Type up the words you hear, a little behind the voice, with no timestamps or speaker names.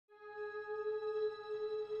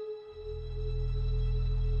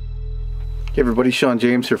Hey everybody, Sean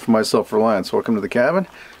James here for myself, Reliance. Welcome to the cabin.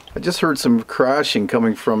 I just heard some crashing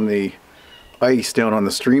coming from the ice down on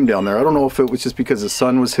the stream down there. I don't know if it was just because the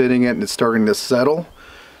sun was hitting it and it's starting to settle,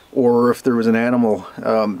 or if there was an animal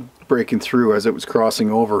breaking through as it was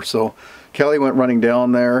crossing over. So Kelly went running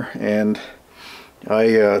down there and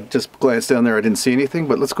I just glanced down there. I didn't see anything,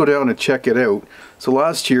 but let's go down and check it out. So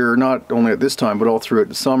last year, not only at this time, but all throughout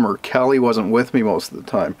the summer, Kelly wasn't with me most of the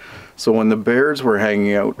time. So when the bears were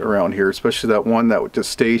hanging out around here, especially that one that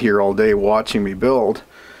just stayed here all day watching me build,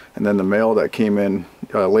 and then the male that came in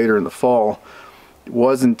later in the fall, it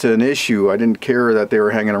wasn't an issue. I didn't care that they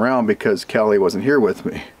were hanging around because Kelly wasn't here with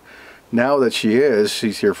me. Now that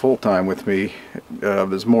she's here full-time with me,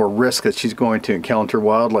 there's more risk that she's going to encounter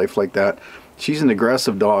wildlife like that. She's an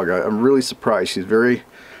aggressive dog. I'm really surprised. She's very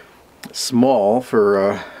small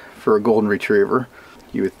for a golden retriever.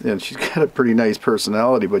 And she's got a pretty nice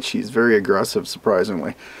personality, but she's very aggressive,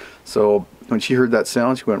 surprisingly. So when she heard that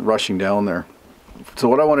sound, she went rushing down there. So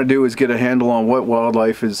what I want to do is get a handle on what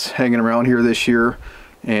wildlife is hanging around here this year,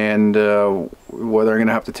 and whether I'm going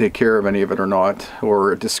to have to take care of any of it or not,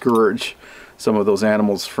 or discourage some of those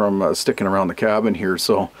animals from sticking around the cabin here.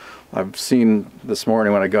 So I've seen this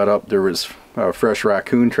morning when I got up, there was fresh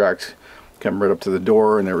raccoon tracks coming right up to the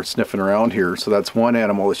door, and they were sniffing around here. So that's one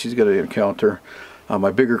animal that she's going to encounter.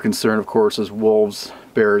 My bigger concern, of course, is wolves,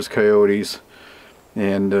 bears, coyotes,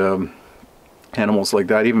 and animals like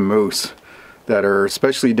that, even moose, that are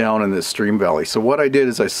especially down in this stream valley. So what I did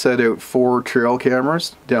is I set out 4 trail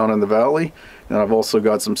cameras down in the valley, and I've also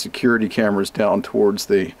got some security cameras down towards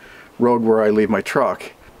the road where I leave my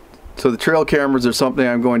truck. So the trail cameras are something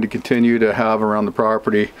I'm going to continue to have around the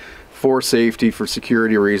property for safety, for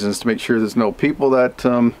security reasons, to make sure there's no people that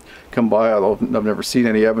come by, although I've never seen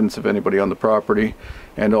any evidence of anybody on the property,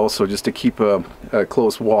 and also just to keep a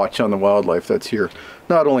close watch on the wildlife that's here.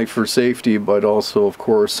 Not only for safety, but also, of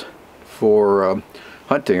course, for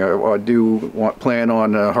hunting. I do plan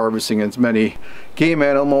on harvesting as many game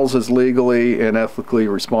animals as legally and ethically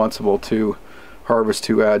responsible to harvest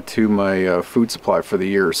to add to my food supply for the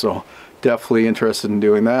year. So definitely interested in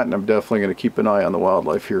doing that, and I'm definitely going to keep an eye on the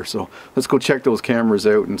wildlife here. So let's go check those cameras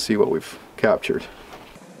out and see what we've captured.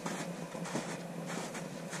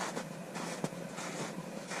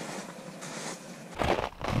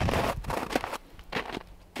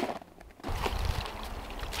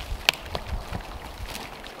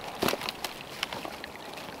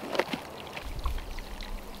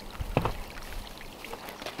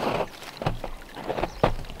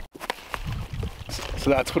 So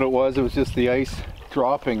that's what it was. It was just the ice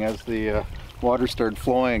dropping as the water started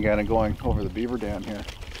flowing again and going over the beaver dam here.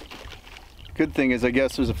 Good thing is, I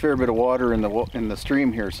guess there's a fair bit of water in the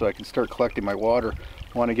stream here, so I can start collecting my water.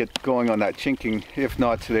 I want to get going on that chinking. If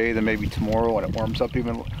not today, then maybe tomorrow when it warms up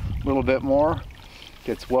even a little bit more.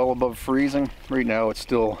 Gets well above freezing. Right now it's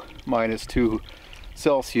still -2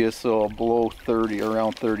 Celsius, so below 30,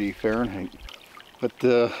 around 30 Fahrenheit. But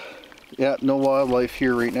yeah, no wildlife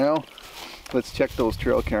here right now. Let's check those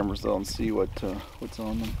trail cameras though and see what's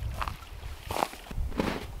on them.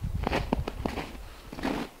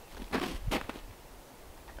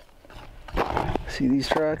 See these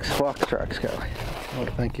tracks? Fox tracks, Kelly. Oh,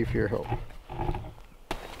 thank you for your help.